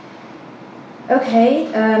Okay,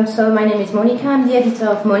 so my name is Monica. I'm the editor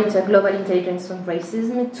of Monitor Global Intelligence on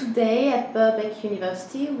Racism. Today at Birkbeck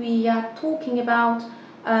University, we are talking about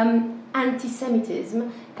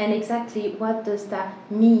anti-Semitism and exactly what does that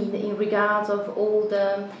mean in regards of all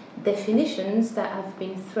the definitions that have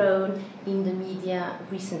been thrown in the media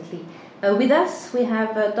recently. With us, we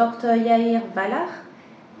have Dr. Yair Valach,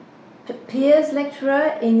 Peers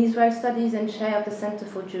Lecturer in Israel Studies and Chair of the Center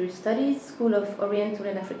for Jewish Studies, School of Oriental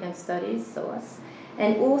and African Studies, SOAS,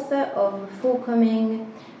 and author of a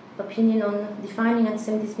forthcoming opinion on defining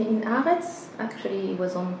anti-Semitism in Haaretz. Actually, it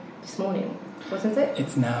was on this morning, wasn't it?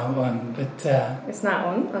 It's now on, but... It's now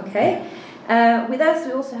on, okay. With us,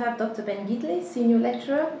 we also have Dr. Ben Gidley, Senior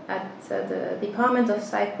Lecturer at the Department of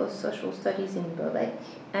Psychosocial Studies in Birkbeck.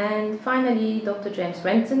 And finally, Dr. James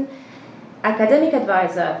Renton, Academic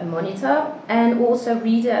Advisor at Monitor and also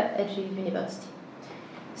Reader at Edgehill University.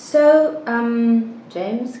 So,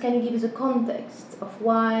 James, can you give us a context of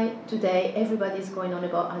why today everybody is going on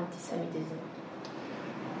about anti-Semitism?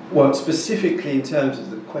 Well, specifically in terms of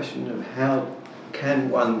the question of how can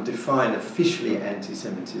one define officially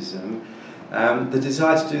anti-Semitism, the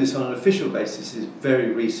desire to do this on an official basis is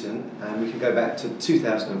very recent, and we can go back to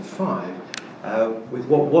 2005 with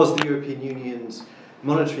what was the European Union's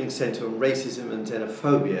Monitoring Centre on Racism and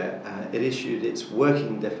Xenophobia. It issued its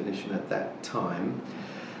working definition at that time.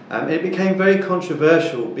 It became very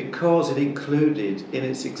controversial because it included in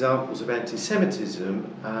its examples of anti-Semitism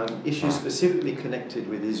issues specifically connected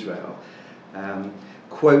with Israel.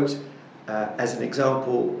 Quote, as an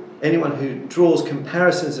example, anyone who draws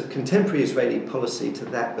comparisons of contemporary Israeli policy to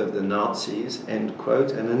that of the Nazis, end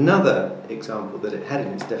quote. And another example that it had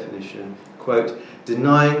in its definition, quote,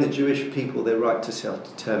 denying the Jewish people their right to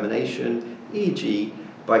self-determination, e.g.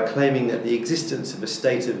 by claiming that the existence of a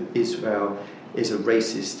state of Israel is a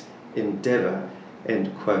racist endeavour,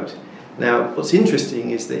 end quote. Now, what's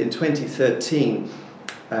interesting is that in 2013,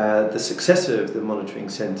 the successor of the Monitoring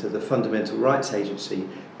Centre, the Fundamental Rights Agency,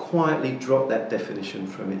 quietly dropped that definition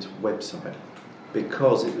from its website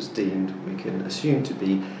because it was deemed, we can assume, to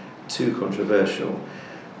be too controversial.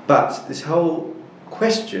 But this whole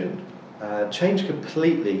question changed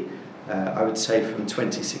completely, I would say, from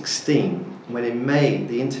 2016, when in May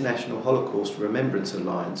the International Holocaust Remembrance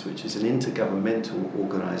Alliance, which is an intergovernmental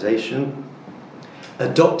organisation,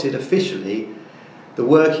 adopted officially the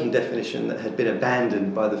working definition that had been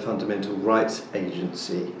abandoned by the Fundamental Rights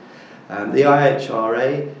Agency. The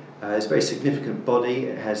IHRA is a very significant body.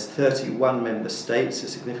 It has 31 member states, a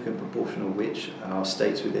significant proportion of which are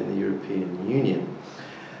states within the European Union.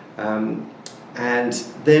 And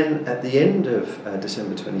then at the end of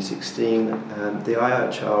December 2016, the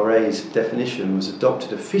IHRA's definition was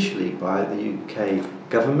adopted officially by the UK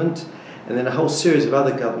government, and then a whole series of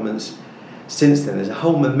other governments since then. There's a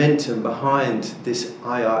whole momentum behind this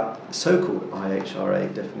so-called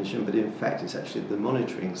IHRA definition, but in fact it's actually the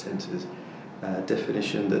Monitoring Centre's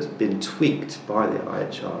definition that's been tweaked by the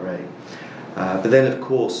IHRA. But then, of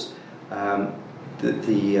course,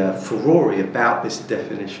 the furore about this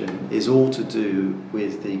definition is all to do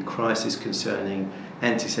with the crisis concerning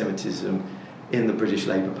anti-Semitism in the British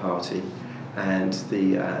Labour Party, and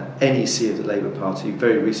the NEC of the Labour Party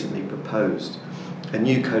very recently proposed a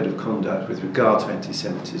new code of conduct with regard to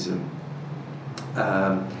anti-Semitism,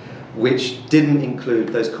 which didn't include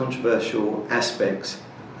those controversial aspects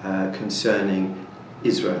concerning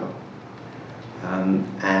Israel.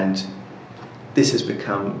 And this has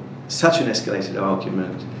become such an escalated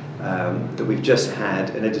argument that we've just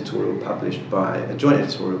had an editorial published by, a joint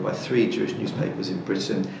editorial by 3 Jewish newspapers in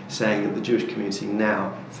Britain, saying that the Jewish community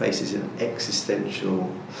now faces an existential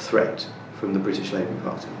threat from the British Labour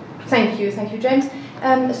Party. Thank you, James.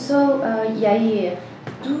 So, Yair,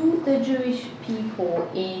 do the Jewish people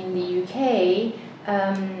in the UK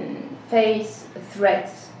face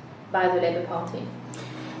threats by the Labour Party?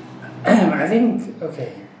 I think,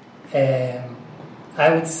 I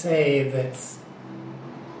would say that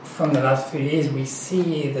from the last few years we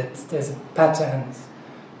see that there's a pattern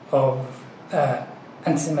of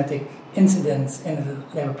anti-Semitic incidents in the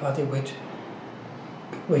Labour Party which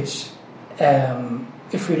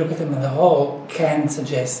if we look at them as a whole, can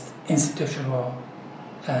suggest institutional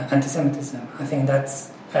anti-Semitism. I think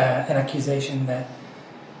that's an accusation that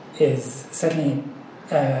is certainly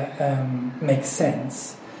makes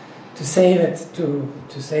sense. To say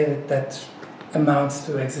that amounts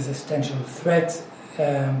to existential threat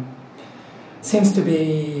seems to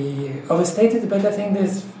be overstated, but I think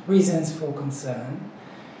there's reasons for concern.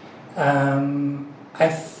 I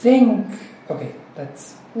think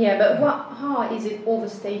that's. Yeah, but how is it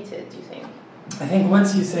overstated, do you think? I think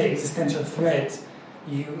once you say existential threat,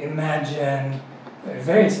 you imagine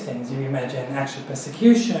various things. You imagine actual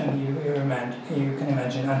persecution, you can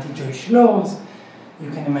imagine anti-Jewish laws, you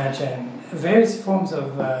can imagine various forms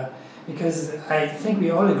of... because I think we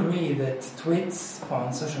all agree that tweets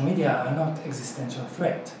on social media are not existential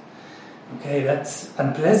threat. Okay, that's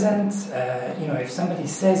unpleasant. If somebody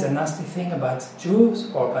says a nasty thing about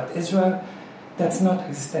Jews or about Israel, that's not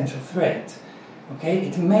existential threat. Okay,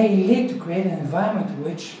 it may lead to create an environment in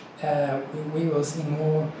which we will see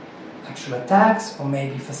more actual attacks or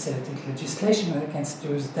maybe facilitate legislation against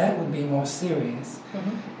Jews. That would be more serious.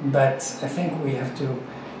 Mm-hmm. But I think we have to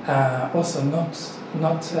also not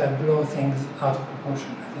blow things out of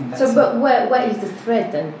proportion. I think that's but where is the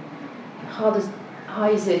threat then? How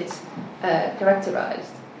is it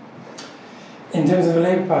characterized? In terms of the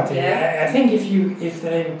Labour Party, yeah. I think if the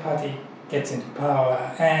Labour Party gets into power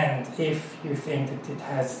and if you think that it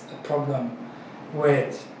has a problem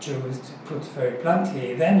with Jews, to put very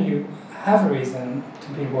bluntly, then you have a reason to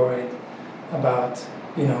be worried about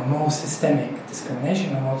more systemic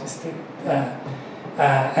discrimination or more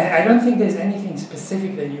I don't think there's anything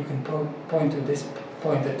specific that you can point to this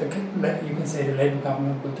point that you can say the Labour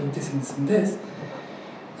government will do this and this.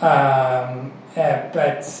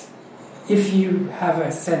 But if you have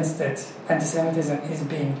a sense that anti-Semitism is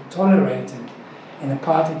being tolerated in a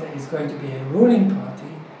party that is going to be a ruling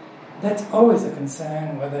party, that's always a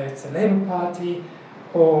concern, whether it's a Labour Party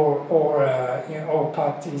or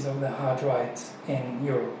parties of the hard right in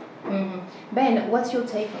Europe. Mm-hmm. Ben, what's your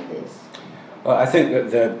take on this? Well, I think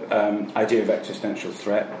that the idea of existential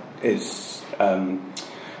threat is an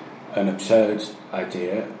absurd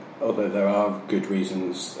idea, although there are good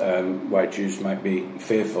reasons why Jews might be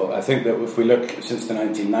fearful. I think that if we look since the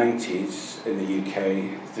 1990s in the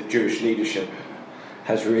UK, the Jewish leadership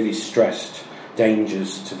has really stressed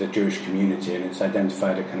dangers to the Jewish community, and it's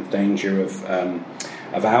identified a kind of danger of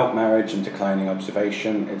out marriage and declining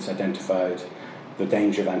observation. It's identified the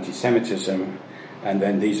danger of anti-Semitism, and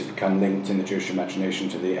then these have become linked in the Jewish imagination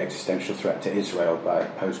to the existential threat to Israel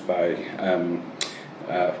posed by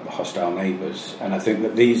hostile neighbours. And I think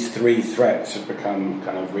that these three threats have become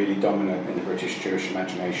kind of really dominant in the British Jewish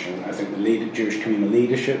imagination. I think the Jewish communal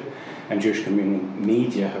leadership and Jewish communal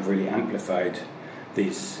media have really amplified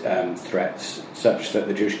these threats, such that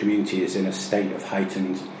the Jewish community is in a state of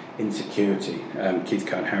heightened insecurity. Keith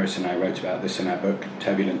Kearn-Harris and I wrote about this in our book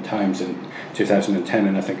Turbulent Times in 2010,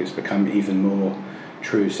 and I think it's become even more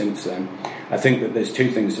true since then. I think that there's two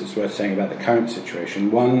things that's worth saying about the current situation.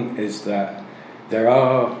 One is that there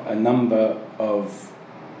are a number of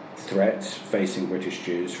threats facing British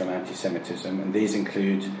Jews from anti-Semitism, and these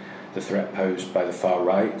include the threat posed by the far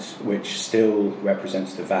right, which still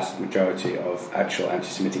represents the vast majority of actual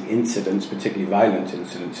anti-Semitic incidents, particularly violent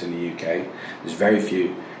incidents in the UK. There's very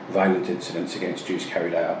few violent incidents against Jews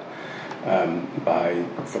carried out by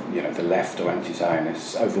the left or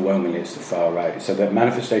anti-Zionists. Overwhelmingly it's the far right. So the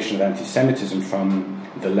manifestation of anti-Semitism from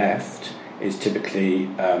the left is typically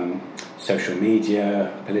social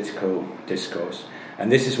media, political discourse. And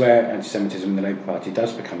this is where anti-Semitism in the Labour Party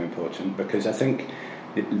does become important, because I think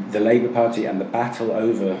the Labour Party and the battle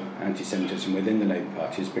over anti-Semitism within the Labour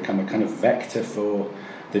Party has become a kind of vector for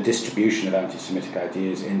the distribution of anti-Semitic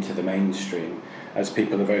ideas into the mainstream, as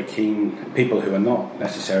people are very keen, people who are not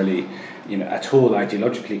necessarily at all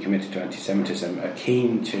ideologically committed to anti-Semitism are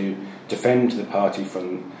keen to defend the party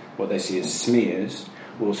from what they see as smears,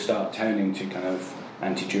 will start turning to kind of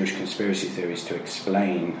anti-Jewish conspiracy theories to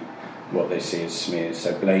explain what they see as smears,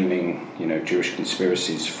 so blaming Jewish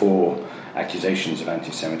conspiracies for accusations of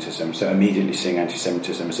anti-Semitism, so immediately seeing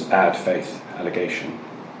anti-Semitism as a bad faith allegation.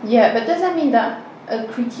 Yeah, but does that mean that a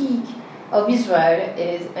critique of Israel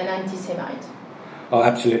is an anti-Semite? Oh,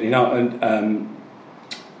 absolutely not. And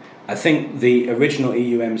I think the original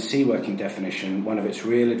EUMC working definition, one of its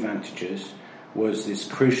real advantages was this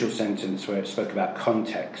crucial sentence where it spoke about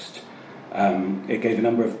context. It gave a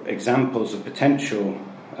number of examples of potential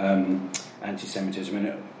anti-Semitism, and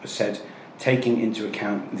it said, taking into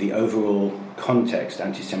account the overall context,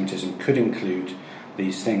 anti-Semitism could include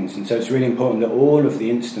these things. And so it's really important that all of the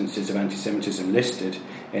instances of anti-Semitism listed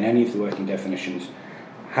in any of the working definitions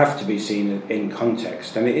have to be seen in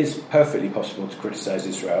context. And it is perfectly possible to criticise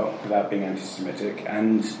Israel without being anti-Semitic,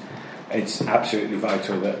 and it's absolutely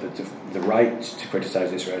vital that the right to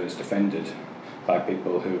criticise Israel is defended by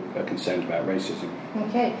people who are concerned about racism.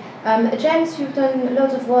 Okay. James, you've done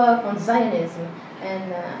lots of work on Zionism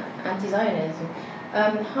and anti-Zionism.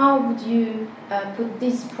 How would you put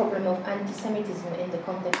this problem of anti-Semitism in the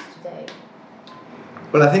context today?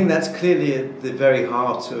 Well, I think that's clearly at the very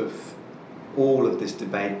heart of all of this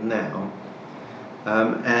debate now.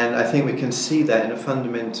 And I think we can see that in a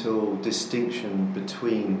fundamental distinction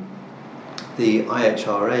between the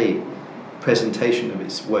IHRA presentation of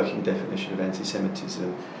its working definition of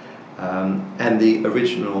anti-Semitism and the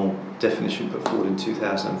original definition put forward in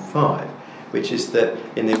 2005, which is that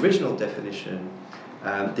in the original definition,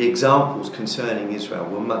 the examples concerning Israel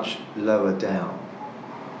were much lower down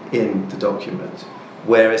in the document,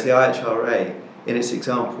 whereas the IHRA, in its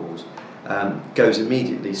examples, goes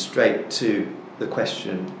immediately straight to the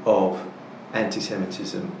question of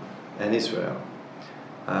anti-Semitism and Israel.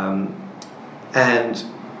 And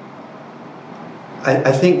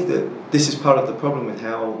I think that this is part of the problem with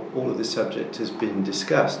how all of this subject has been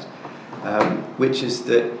discussed, which is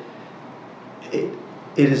that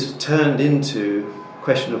it has turned into a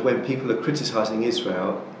question of when people are criticising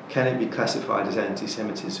Israel, can it be classified as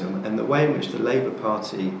anti-Semitism? And the way in which the Labour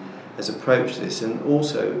Party has approached this, and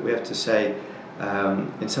also we have to say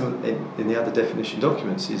in the other definition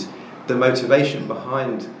documents, is the motivation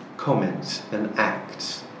behind comments and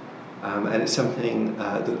acts. And it's something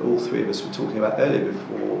that all three of us were talking about earlier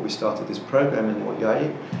before we started this programme, and what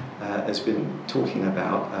Yair has been talking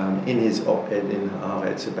about in his op-ed in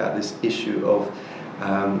Haaretz about this issue of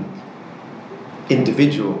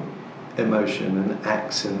individual emotion and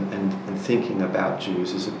acts and thinking about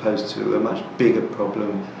Jews, as opposed to a much bigger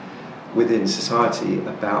problem within society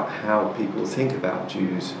about how people think about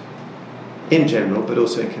Jews in general, but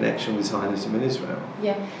also in connection with Zionism in Israel.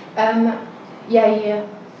 Yeah.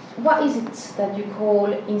 What is it that you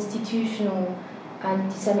call institutional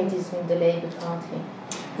anti-Semitism in the Labour Party?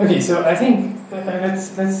 Okay, so I think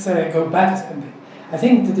let's go back a bit. I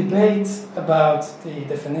think the debate about the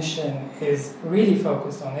definition is really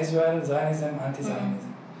focused on Israel, Zionism,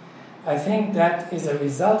 anti-Zionism. I think that is a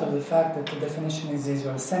result of the fact that the definition is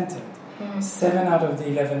Israel-centered. 7 out of the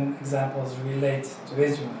 11 examples relate to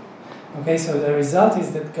Israel. Okay, so the result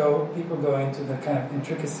is that people go into the kind of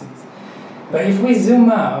intricacies. But if we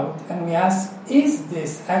zoom out and we ask, is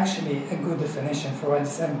this actually a good definition for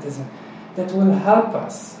anti-Semitism that will help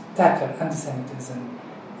us tackle anti-Semitism,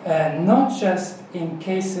 not just in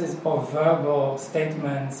cases of verbal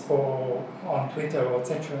statements or on Twitter or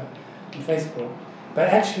etc., on Facebook, but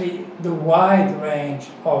actually the wide range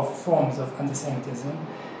of forms of anti-Semitism,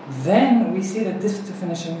 then we see that this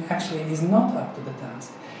definition actually is not up to the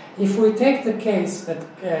task. If we take the case that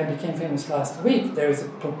became famous last week, there is a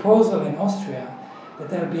proposal in Austria that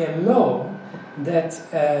there will be a law that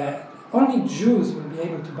only Jews will be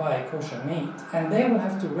able to buy kosher meat, and they will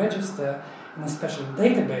have to register in a special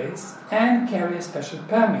database and carry a special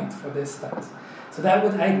permit for this task. So that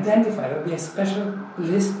would identify, there will be a special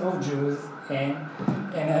list of Jews in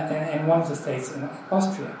one of the states in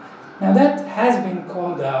Austria. Now that has been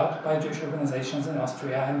called out by Jewish organizations in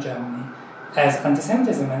Austria and Germany as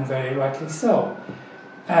anti-Semitism, and very rightly so.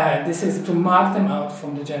 This is to mark them out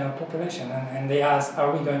from the general population, and they ask,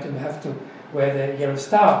 are we going to have to wear the yellow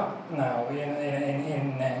star now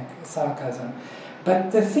in sarcasm?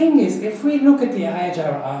 But the thing is, if we look at the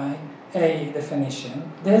IHRA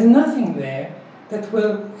definition, there's nothing there that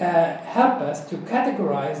will help us to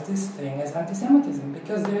categorize this thing as anti-Semitism,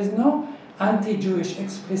 because there is no anti-Jewish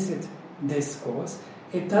explicit discourse.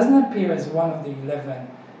 It doesn't appear as one of the 11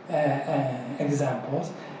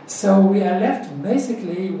 examples. So we are left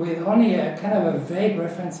basically with only a kind of a vague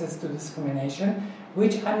references to discrimination,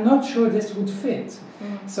 which I'm not sure this would fit.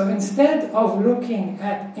 So instead of looking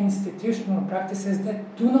at institutional practices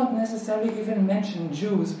that do not necessarily even mention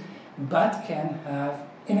Jews, but can have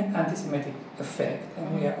an anti-Semitic effect,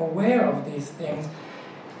 and we are aware of these things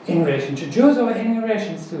in relation to Jews or in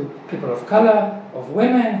relation to people of color, of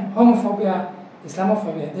women, homophobia,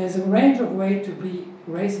 Islamophobia. There's a range of ways to be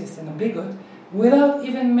racist and a bigot without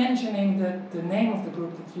even mentioning the name of the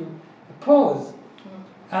group that you oppose.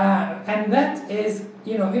 And that is,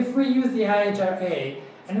 if we use the IHRA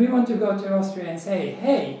and we want to go to Austria and say,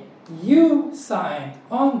 hey, you signed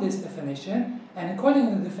on this definition, and according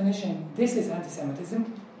to the definition, this is anti-Semitism,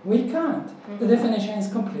 we can't. The definition is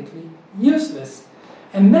completely useless.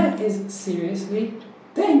 And that is seriously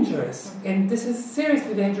dangerous. And this is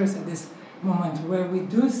seriously dangerous at this moment where we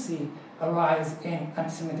do see a rise in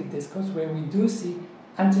anti-Semitic discourse, where we do see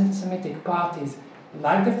anti-Semitic parties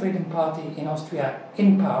like the Freedom Party in Austria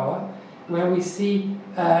in power, where we see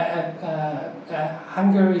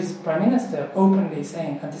Hungary's Prime Minister openly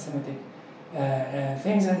saying anti-Semitic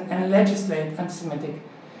things and legislate anti-Semitic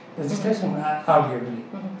legislation, arguably.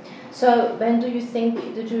 So then do you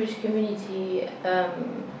think the Jewish community,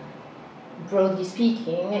 broadly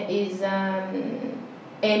speaking, is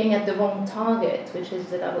aiming at the wrong target, which is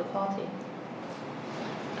the Labour Party?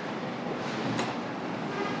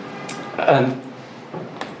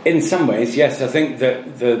 In some ways, yes. I think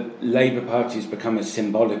that the Labour Party has become a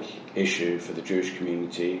symbolic issue for the Jewish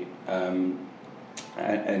community, and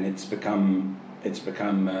it's become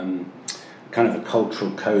kind of a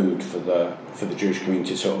cultural code for the Jewish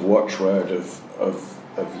community, sort of watchword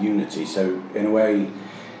of unity. So in a way,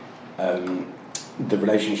 the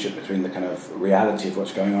relationship between the kind of reality of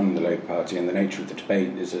what's going on in the Labour Party and the nature of the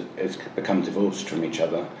debate is become divorced from each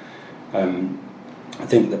other. I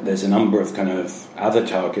think that there's a number of kind of other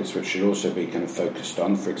targets which should also be kind of focused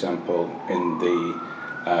on. For example, in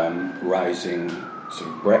the rising sort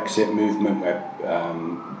of Brexit movement, where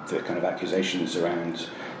the kind of accusations around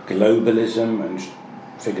globalism and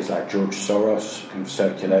figures like George Soros kind of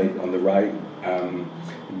circulate on the right,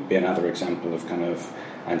 would be another example of kind of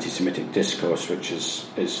anti-Semitic discourse, which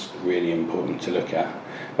is really important to look at.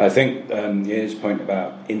 But I think Yair's point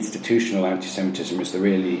about institutional anti-Semitism is the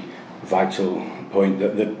really vital point,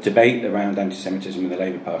 that the debate around anti-Semitism in the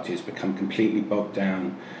Labour Party has become completely bogged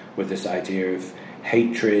down with this idea of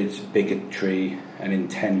hatred, bigotry and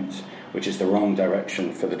intent, which is the wrong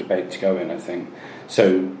direction for the debate to go in, I think.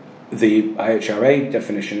 So the IHRA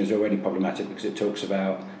definition is already problematic because it talks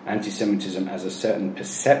about anti-Semitism as a certain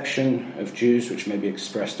perception of Jews, which may be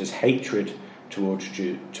expressed as hatred towards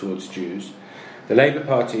Jews. The Labour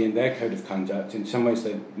Party, in their code of conduct, in some ways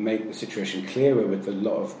they make the situation clearer with a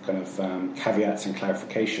lot of kind of caveats and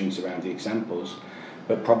clarifications around the examples,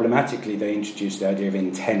 but problematically they introduce the idea of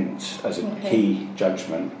intent as a key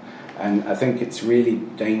judgment. And I think it's really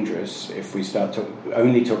dangerous if we start to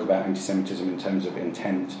only talk about anti-Semitism in terms of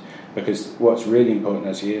intent, because what's really important,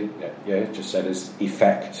 as you just said, is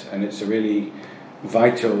effect. And it's a really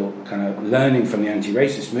vital kind of learning from the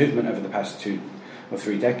anti-racist movement over the past 2 or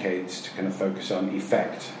 3 decades to kind of focus on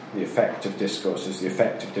effect, the effect of discourses, the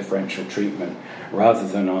effect of differential treatment, rather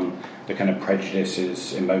than on the kind of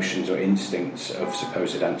prejudices, emotions or instincts of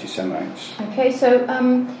supposed anti-Semites. Okay, so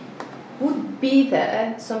would be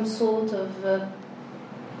there some sort of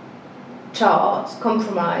chart,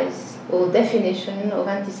 compromise or definition of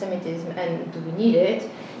anti-Semitism, and do we need it,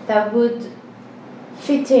 that would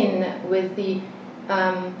fit in with the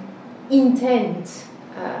intent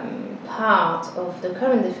part of the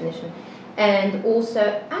current definition, and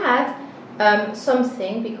also add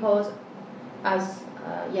something, because as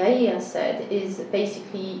Yair said, is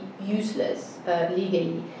basically useless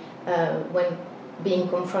legally when being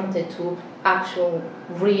confronted to actual,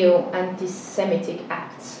 real anti-Semitic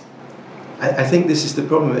acts. I think this is the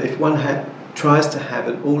problem. If one tries to have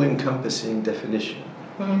an all-encompassing definition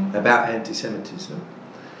about anti-Semitism,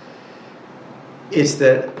 it's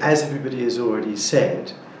that, as everybody has already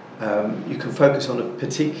said, you can focus on a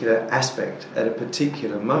particular aspect at a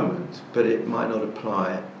particular moment, but it might not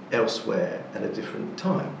apply elsewhere at a different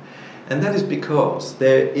time. And that is because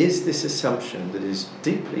there is this assumption that is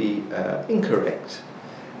deeply incorrect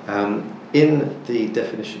in the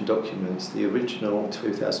definition documents, the original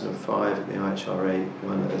 2005 and the IHRA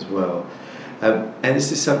one as well, and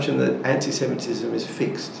this assumption that anti-Semitism is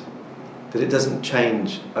fixed, that it doesn't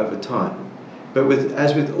change over time. But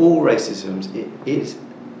as with all racisms, it is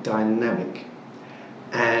dynamic,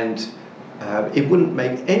 and it wouldn't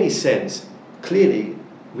make any sense, clearly,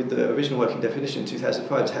 with the original working definition in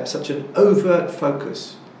 2005, to have such an overt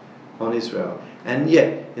focus on Israel. And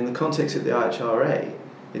yet, in the context of the IHRA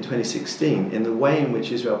in 2016, in the way in which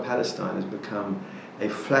Israel-Palestine has become a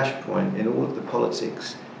flashpoint in all of the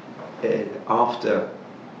politics after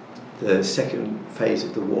the second phase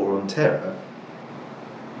of the war on terror,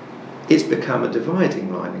 it's become a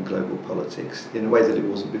dividing line in global politics in a way that it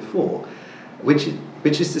wasn't before, which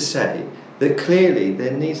is to say that clearly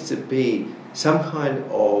there needs to be some kind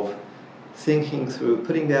of thinking through,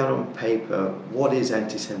 putting down on paper what is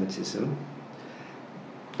anti-Semitism,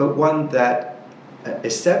 but one that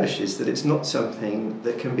establishes that it's not something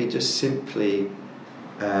that can be just simply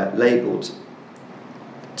labelled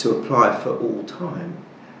to apply for all time.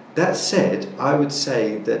 That said, I would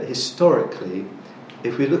say that historically,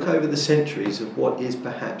 if we look over the centuries of what is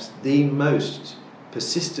perhaps the most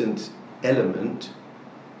persistent element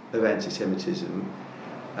of anti-Semitism,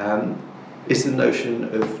 is the notion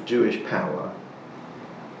of Jewish power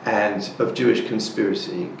and of Jewish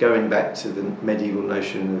conspiracy, going back to the medieval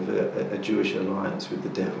notion of a Jewish alliance with the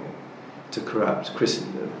devil to corrupt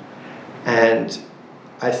Christendom. And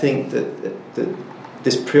I think that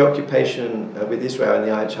this preoccupation with Israel in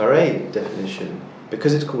the IHRA definition,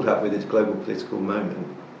 because it's caught up with its global political moment,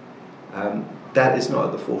 that is not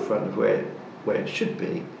at the forefront of where it should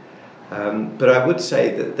be. But I would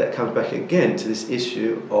say that comes back again to this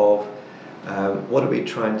issue of What are we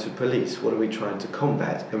trying to police? What are we trying to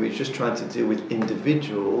combat? Are we just trying to deal with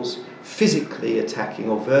individuals physically attacking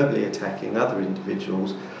or verbally attacking other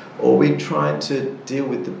individuals? Or are we trying to deal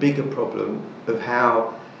with the bigger problem of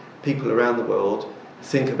how people around the world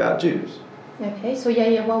think about Jews? Okay, so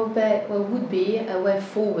what would be a way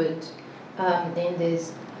forward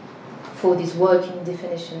for this working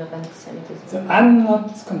definition of anti-Semitism? So I'm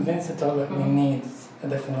not convinced at all that we need a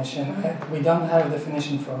definition. We don't have a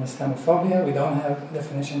definition for Islamophobia. We don't have a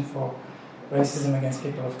definition for racism against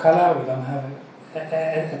people of color. We don't have,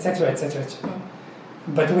 etc., etc., etc.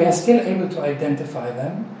 But we are still able to identify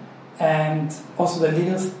them, and also the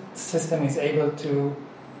legal system is able to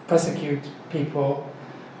persecute people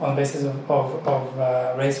on the basis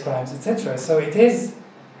of race crimes, etc. So it is.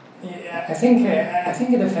 I think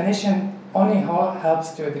a definition only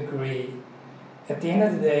helps to a degree. At the end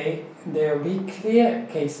of the day, there will be clear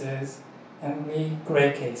cases and will be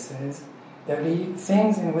grey cases. There will be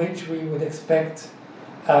things in which we would expect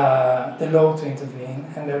the law to intervene,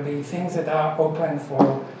 and there will be things that are open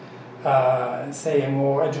for, say, a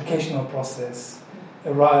more educational process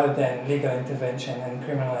rather than legal intervention and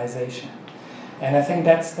criminalization. And I think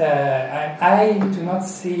that's I do not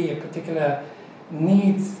see a particular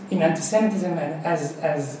need in anti-Semitism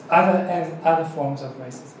as other forms of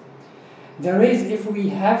racism. There is, if we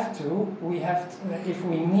need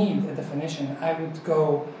a definition, I would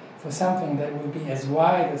go for something that would be as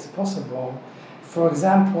wide as possible. For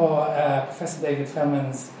example, Professor David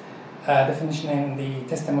Feldman's definition in the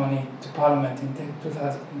testimony to Parliament in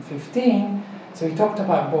 2015. So he talked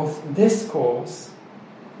about both discourse,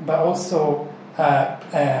 but also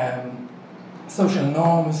social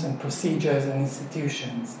norms and procedures and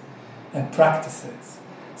institutions and practices.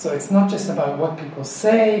 So it's not just about what people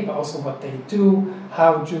say, but also what they do,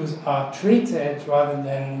 how Jews are treated, rather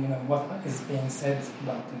than what is being said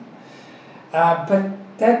about them. But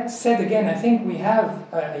that said, again, I think we have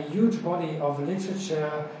a huge body of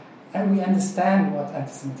literature, and we understand what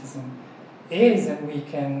anti-Semitism is, and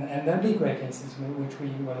there'll be great cases which we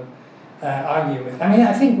will argue with. I mean,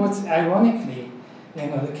 I think what's ironically,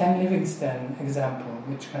 the Ken Livingstone example,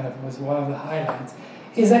 which kind of was one of the highlights,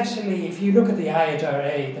 is actually, if you look at the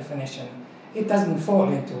IHRA definition, it doesn't fall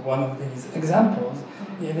into one of these examples.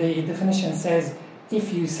 The definition says,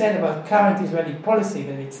 if you said about current Israeli policy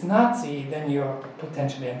that it's Nazi, then you're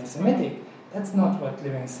potentially anti-Semitic. That's not what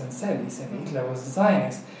Livingstone said. He said Hitler was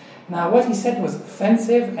Zionist. Now, what he said was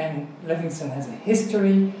offensive, and Livingstone has a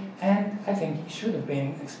history, and I think he should have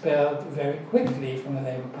been expelled very quickly from the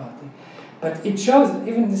Labour Party. But it shows that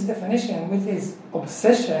even this definition, with his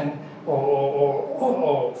obsession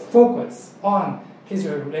or focus on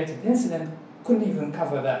Israel-related incident, couldn't even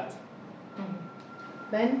cover that.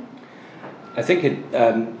 Ben? I think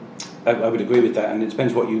I would agree with that, and it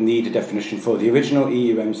depends what you need a definition for. The original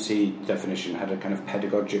EUMC definition had a kind of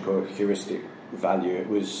pedagogic or heuristic value. It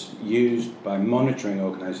was used by monitoring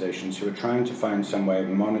organisations who were trying to find some way of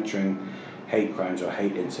monitoring hate crimes or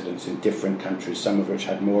hate incidents in different countries, some of which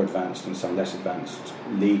had more advanced and some less advanced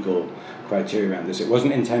legal criteria around this. It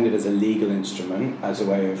wasn't intended as a legal instrument, as a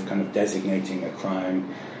way of kind of designating a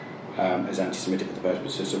crime as anti-Semitic for the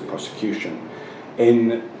purposes of prosecution.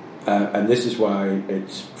 And this is why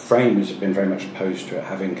its framers have been very much opposed to it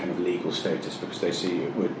having kind of legal status, because they see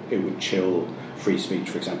it would chill free speech,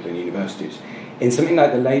 for example, in universities. In something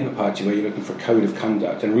like the Labour Party, where you're looking for a code of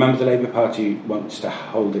conduct, and remember the Labour Party wants to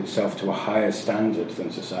hold itself to a higher standard than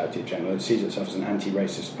society in general. It sees itself as an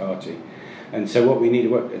anti-racist party. And so what we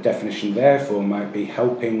need a definition there for might be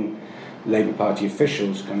helping Labour Party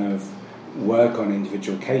officials kind of work on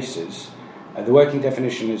individual cases. The working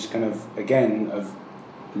definition is kind of, again, of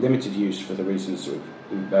limited use for the reasons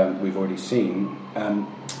we've already seen.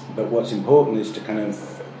 But what's important is to kind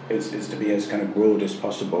of is to be as kind of broad as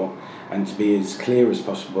possible and to be as clear as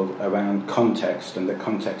possible around context, and that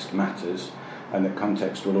context matters, and that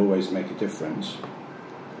context will always make a difference.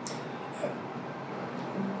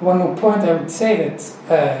 One more point, I would say that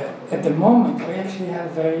at the moment we actually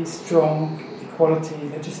have very strong equality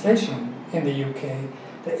legislation in the UK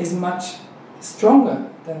that is much stronger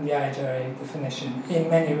than the IHRA definition in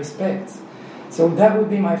many respects. So that would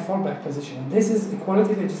be my fallback position. This is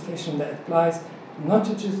equality legislation that applies not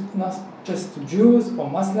just to Jews or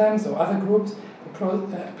Muslims or other groups, it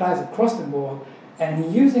applies across the board.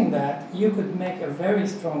 And using that, you could make a very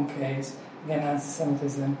strong case against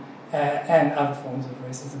anti-Semitism and other forms of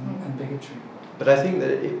racism and bigotry. But I think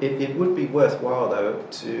that it would be worthwhile, though,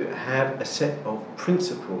 to have a set of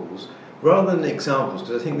principles rather than examples,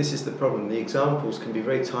 because I think this is the problem. The examples can be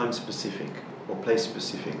very time-specific or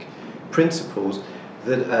place-specific. Principles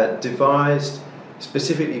that are devised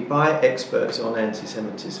specifically by experts on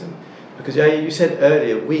anti-Semitism. Because you said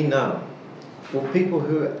earlier, we know. Well, people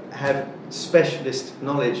who have specialist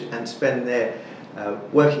knowledge and spend their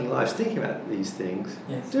working lives thinking about these things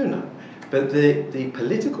do know. But the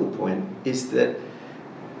political point is that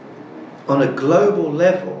on a global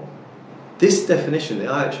level, this definition, the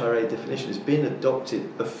IHRA definition, has been adopted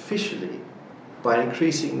officially by an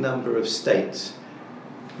increasing number of states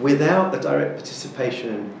without the direct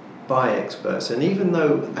participation by experts. And even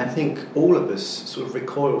though I think all of us sort of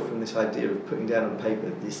recoil from this idea of putting down on paper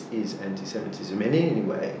this is anti-Semitism in any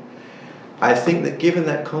way, I think that given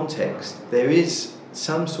that context, there is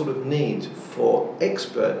some sort of need for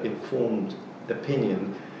expert-informed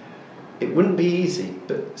opinion. It wouldn't be easy,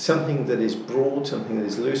 but something that is broad, something that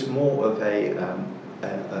is loose, more of a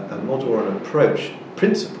model or an approach,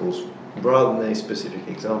 principles, rather than any specific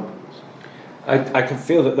examples. I can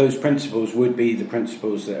feel that those principles would be the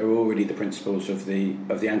principles that are already the principles of the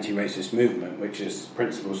anti-racist movement, which is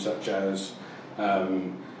principles such as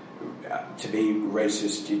to be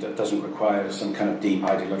racist doesn't require some kind of deep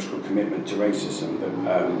ideological commitment to racism,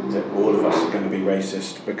 that all of us are going to be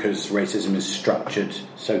racist because racism is structured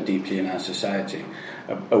so deeply in our society.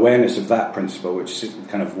 Awareness of that principle, which is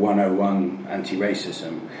kind of 101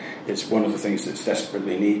 anti-racism, it's one of the things that's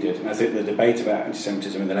desperately needed. And I think the debate about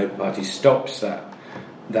anti-Semitism in the Labour Party stops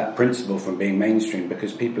that principle from being mainstream,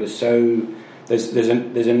 because people are so... There's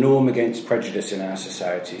a norm against prejudice in our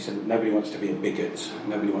society, so nobody wants to be a bigot,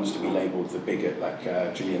 nobody wants to be labelled the bigot like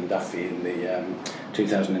Gillian Duffy in the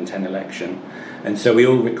 2010 election, and so we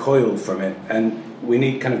all recoil from it, and we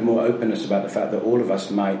need kind of more openness about the fact that all of us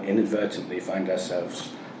might inadvertently find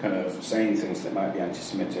ourselves kind of saying things that might be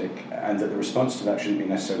anti-Semitic, and that the response to that shouldn't be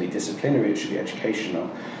necessarily disciplinary, it should be educational,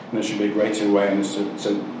 and there should be a greater awareness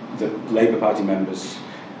so that Labour Party members,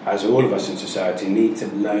 as all of us in society, need to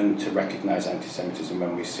learn to recognise anti-Semitism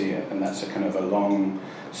when we see it, and that's a kind of a long,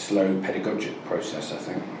 slow pedagogic process, I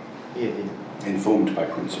think, informed by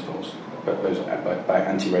principles, but those by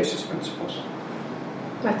anti-racist principles.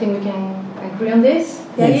 I think we can agree on this.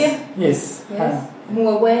 Yes.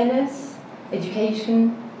 More awareness,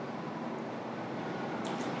 education,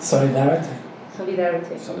 solidarity.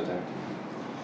 Solidarity.